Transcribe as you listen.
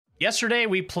Yesterday,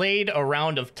 we played a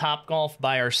round of TopGolf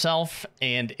by ourselves,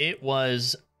 and it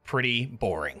was pretty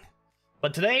boring.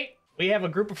 But today, we have a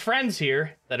group of friends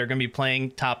here that are going to be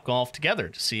playing TopGolf together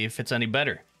to see if it's any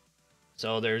better.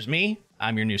 So there's me.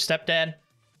 I'm your new stepdad.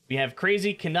 We have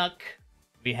Crazy Canuck.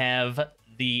 We have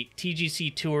the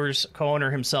TGC Tours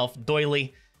co-owner himself,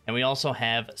 Doyley. And we also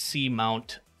have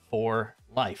Seamount for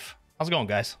life. How's it going,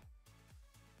 guys?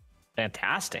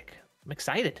 Fantastic. I'm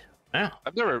excited. Yeah.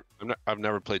 I've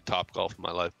never played TopGolf in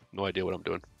my life. No idea what I'm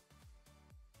doing.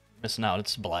 Missing out.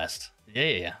 It's a blast.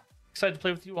 Yeah. Excited to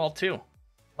play with you all too.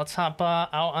 Let's hop out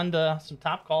onto some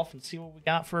TopGolf and see what we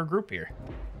got for a group here.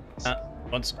 I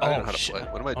don't know how to play.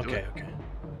 What am I doing? Okay.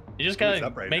 You just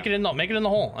gotta make it in the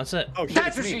hole. That's it. Oh,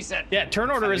 that's what she said. Yeah, turn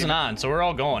order isn't on, so we're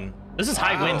all going. This is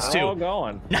high winds too. All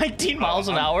going. 19 miles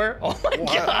an hour. Oh my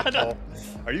god. Oh,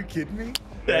 are you kidding me?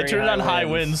 Yeah, turn it on high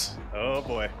winds. Oh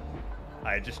boy.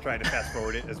 I just tried to fast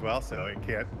forward it as well, so you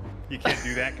can't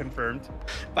do that. Confirmed.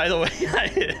 By the way,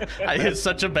 I hit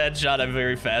such a bad shot. I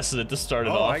very fasted it to start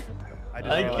it off. I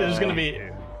think there's gonna be.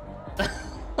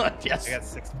 Yes. I got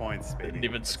 6 points, baby. Didn't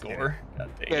even score. God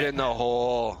dang Get it. in the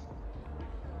hole.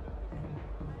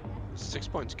 6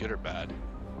 points, good or bad?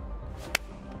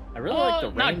 I really like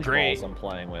the not range great. balls I'm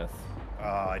playing with.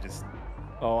 I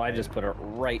just put it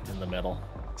right in the middle.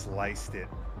 sliced it.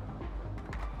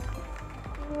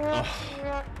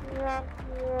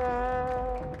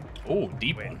 Oh,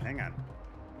 deep Wait, one. hang on.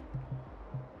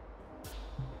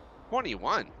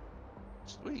 21.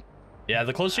 Sweet. Yeah,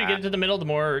 the closer you get to the middle, the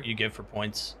more you get for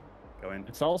points. Go in.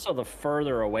 It's also the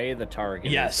further away the target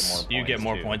is, Yes, the more you get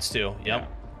more too. points too. Yep.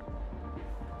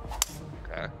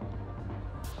 Okay.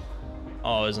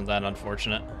 Oh, isn't that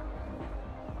unfortunate?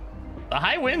 The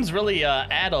high winds really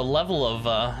add a level of.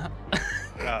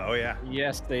 Oh yeah.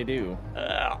 Yes, they do.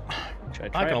 Should I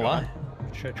try Not gonna lie.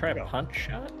 Should I try a punch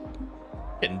shot?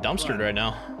 Getting dumpstered right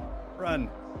now. Run.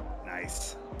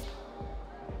 Nice.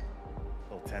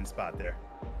 Little 10 spot there.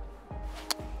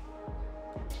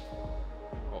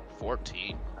 Oh,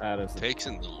 14. That is Takes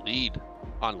in the lead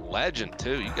on Legend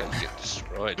too. You guys get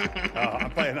destroyed. Oh, I'm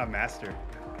playing on Master.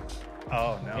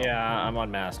 Oh no. Yeah, I'm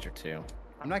on Master too.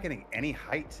 I'm not getting any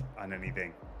height on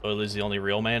anything. Doyley's the only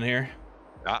real man here.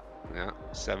 Yeah.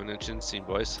 7-inch inseam,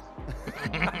 boys.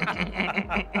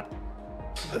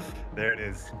 There it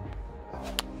is.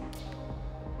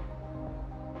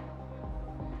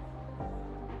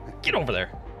 Get over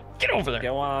there. Get over there.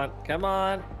 Go on. Come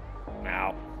on.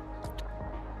 Now.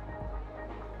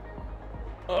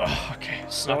 Oh, okay.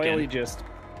 Snuck Doyley in. just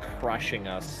crushing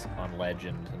us on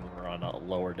Legend, and we're on a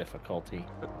lower difficulty.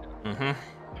 Mm-hmm.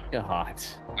 God.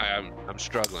 I'm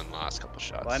struggling last couple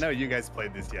shots. Well, I know you guys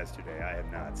played this yesterday. I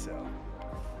have not, so.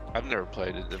 I've never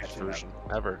played this Catching up. version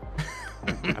ever.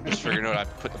 I'm just figuring out how to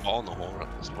put the ball in the hole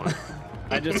at this point.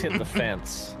 I just hit the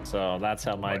fence, so that's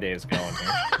how my day is going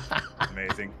here.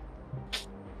 Amazing.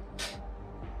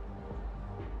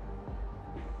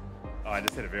 Oh, I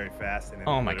just hit it very fast. And it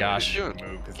Oh my literally gosh. didn't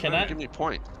move 'cause Can it- I- Give me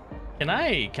points. Can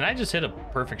I just hit a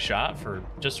perfect shot for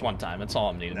just one time? That's all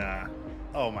I'm needing. Nah.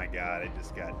 Oh my god, I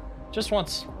just got Just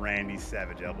once. Randy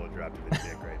Savage elbow drop to the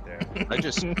dick right there. I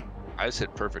just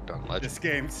hit perfect on Legend. This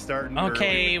game's starting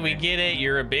Okay, early we with me. get it.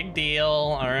 You're a big deal.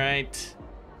 All right.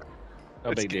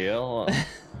 No big deal.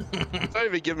 It's not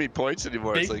even giving me points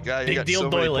anymore. It's Big- like, you big got deal, so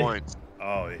many Doyley. points.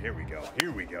 Oh, here we go.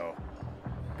 Here we go.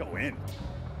 Go in.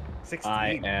 16.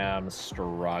 I am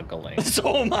struggling.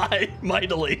 So am I.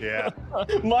 Mightily. Yeah.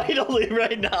 Mightily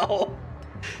right now.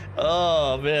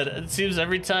 Oh man, it seems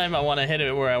every time I want to hit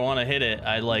it where I want to hit it,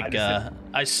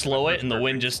 I slow it and the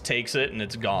wind just takes it and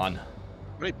it's gone. How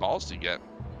many balls do you get?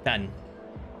 10.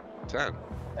 10.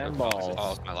 10 Oh,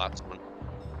 balls. it's my last one.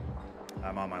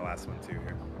 I'm on my last one too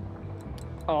here.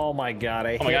 Oh my god,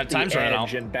 I Oh my hit God, the time's running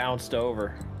edge and bounced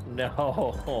over. No.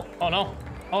 Oh no.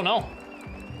 Oh no.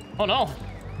 Oh no.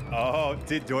 Oh,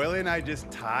 did Doyley and I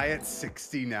just tie at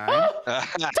 69? Time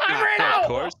ran out! Of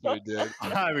course we did.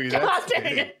 I mean, God that's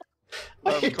dang it.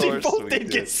 Of They course both we did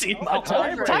get did. seen. Oh,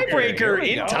 tiebreaker. Here Tiebreaker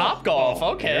we in go. TopGolf.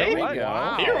 Okay. Here we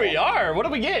go. Here we are. What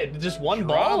do we get? Just one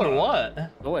ball or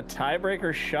what? Oh, a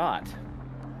tiebreaker shot.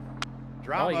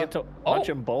 Drama. Oh, you get to watch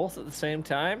them both at the same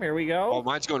time. Here we go. Oh,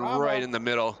 mine's going Bravo. right in the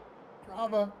middle.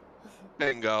 Drama.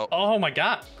 Bingo. Oh my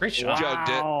god. Great shot. Jugged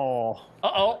it. Wow.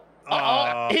 Uh-oh.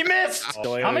 Uh-oh. He missed.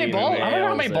 Doyley How many balls? I wonder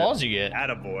how many nails it. balls you get.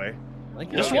 Attaboy. I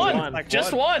think Just you get one. Like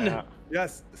Just one. one.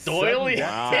 Yes. Doyley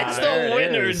sudden hits death. there the it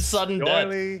winner in is. sudden death.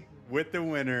 Doyley with the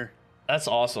winner. That's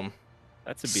awesome.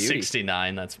 That's a beauty.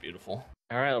 69. That's beautiful.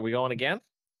 All right, are we going again?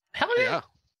 Hell yeah. Yeah.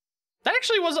 That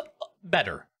actually was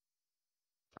better.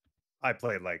 I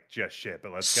played like just shit,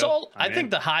 but let's So go. I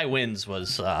think the high winds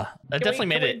was that definitely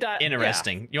made it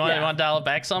interesting. You want to dial it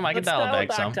back some? I can dial it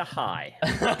back some. To high.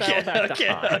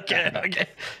 Okay.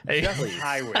 Hey. just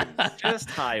high winds. Just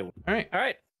high. All right.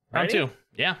 Round Round 2.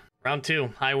 Yeah. Round 2.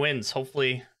 High winds.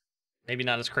 Hopefully, maybe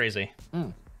not as crazy.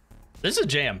 This is a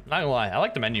jam. Not gonna lie. I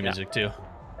like the menu music too.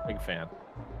 Big fan.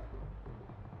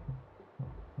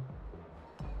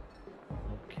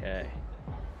 Okay.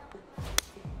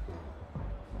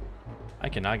 I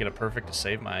cannot get a perfect to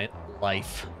save my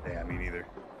life. Yeah, me neither.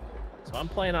 So I'm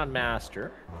playing on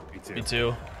Master. Me too. Me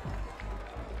too.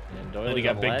 And Then you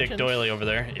got Big Dick Doyley over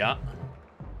there. Yeah.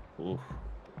 Ooh.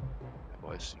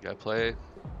 Boys, you gotta play.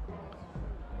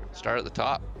 Start at the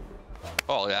top.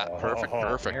 Oh yeah, perfect.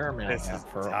 This is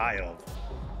tiled.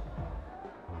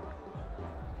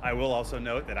 I will also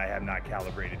note that I have not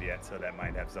calibrated yet, so that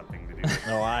might have something to do with it.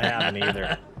 No, I haven't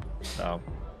either. So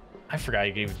I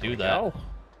forgot you could do that. go.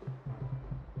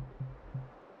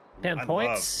 10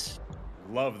 points.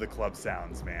 Love the club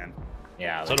sounds, man.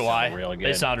 Yeah, So do I. Really good.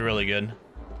 They sound really good.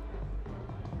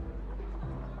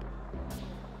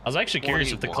 I was actually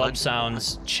curious if the club 21.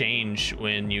 sounds change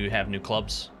when you have new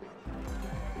clubs.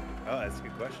 Oh, that's a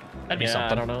good question. That'd be yeah,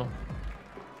 something. I don't know.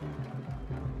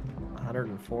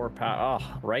 104 pounds.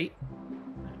 Oh, right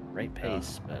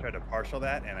pace. I tried to partial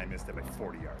that, and I missed it by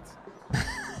 40 yards.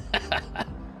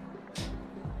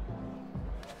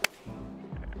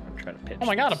 I'm trying to pitch. Oh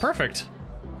my god, a this. perfect.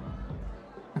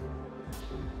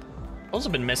 Those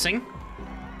have been missing.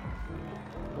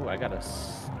 Ooh, I got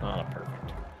not a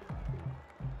perfect.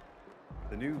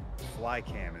 The new fly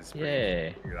cam is pretty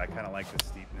Yay. weird. I kind of like the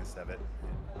steepness of it.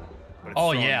 But it's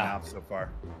Oh, throwing me yeah. off so far.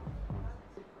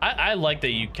 I like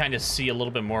that you kind of see a little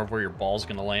bit more of where your ball's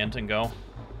going to land and go.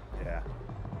 Yeah.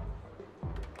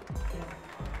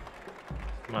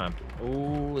 Come on.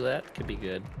 Ooh, that could be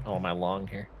good. Oh, am I long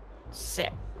here?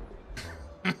 Sit.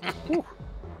 Ooh,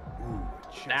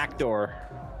 Backdoor.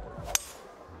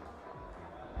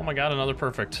 Oh my god, another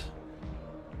perfect.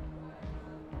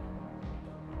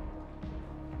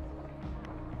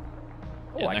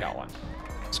 Oh, In I there. got one.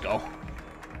 Let's go.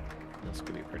 This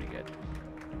could be pretty good.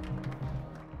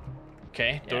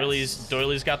 Okay, Yes.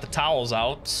 Doyley's got the towels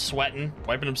out, sweating,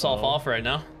 wiping himself Oh. off right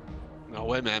now. No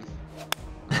way, man.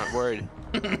 Not worried.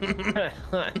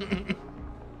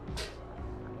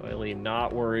 Doyley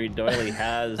not worried. Doyley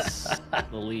has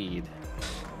the lead.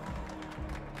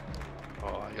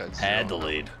 Oh, I got Had the zero.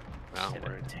 lead. Not Hit a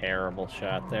worried. terrible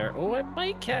shot there. Oh, I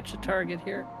might catch a target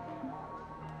here.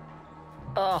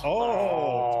 Oh,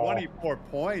 Oh, 24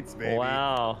 points, baby.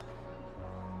 wow.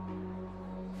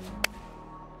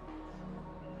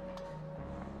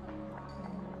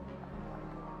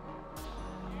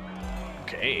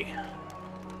 Okay.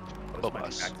 Those might be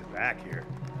back to back here.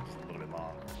 Just a little bit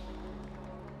long.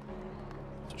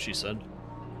 That's what she said.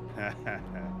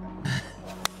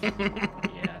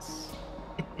 Yes.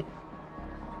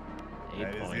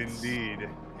 That 8 is points.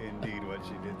 indeed what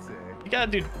she did say. You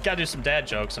gotta do some dad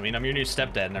jokes. I mean, I'm your new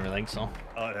stepdad and everything, so.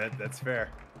 Oh, that's fair.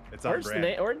 It's on Where's the brand.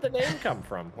 name? Where'd the name come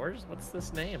from? What's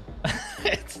this name?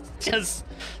 It's just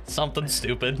something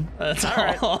stupid. That's All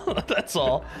right. all. That's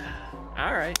all.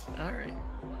 All right.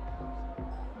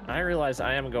 I realize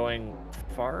I am going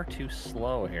far too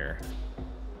slow here.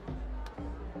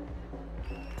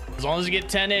 As long as you get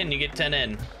 10 in, you get 10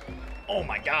 in. Oh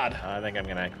my god. I think I'm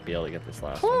gonna be able to get this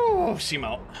last one. Woo,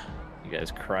 Seamount. You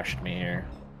guys crushed me here.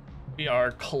 We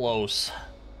are close.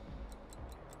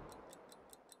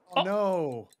 Oh,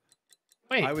 no.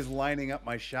 Wait. I was lining up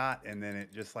my shot, and then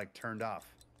it just like turned off.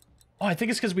 Oh, I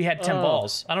think it's because we had 10 Oh.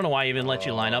 balls. I don't know why I even let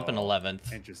you line up in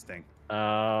 11th. Interesting. Oh,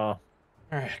 All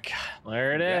right, God.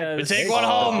 there it Yeah, We is. take one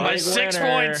home by Big 6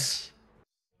 winner. points.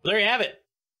 There you have it.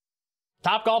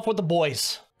 Top golf with the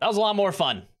boys. That was a lot more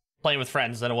fun playing with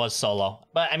friends than it was solo.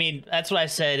 But I mean, that's what I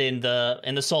said in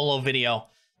the solo video.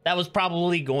 That was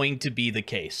probably going to be the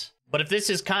case. But if this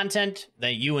is content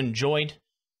that you enjoyed,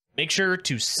 make sure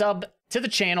to sub to the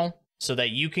channel so that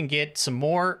you can get some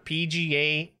more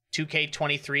PGA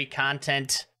 2K23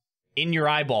 content in your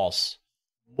eyeballs.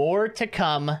 More to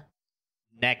come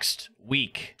next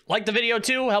week. Like the video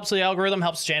too, helps the algorithm,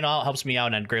 helps the channel out, helps me out,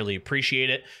 and I'd greatly appreciate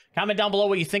it. Comment down below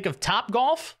what you think of Top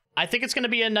Golf. I think it's going to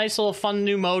be a nice little fun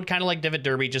new mode, kind of like Divot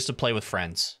Derby, just to play with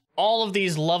friends. All of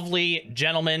these lovely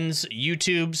gentlemen's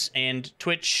YouTubes and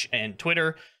Twitch and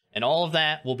Twitter and all of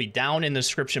that will be down in the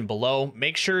description below.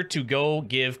 Make sure to go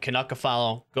give Canuck a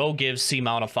follow. Go give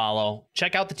Seamount a follow.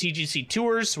 Check out the TGC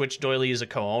Tours, which Doyley is a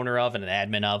co-owner of and an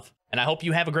admin of. And I hope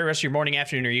you have a great rest of your morning,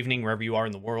 afternoon, or evening, wherever you are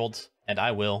in the world. And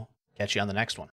I will catch you on the next one.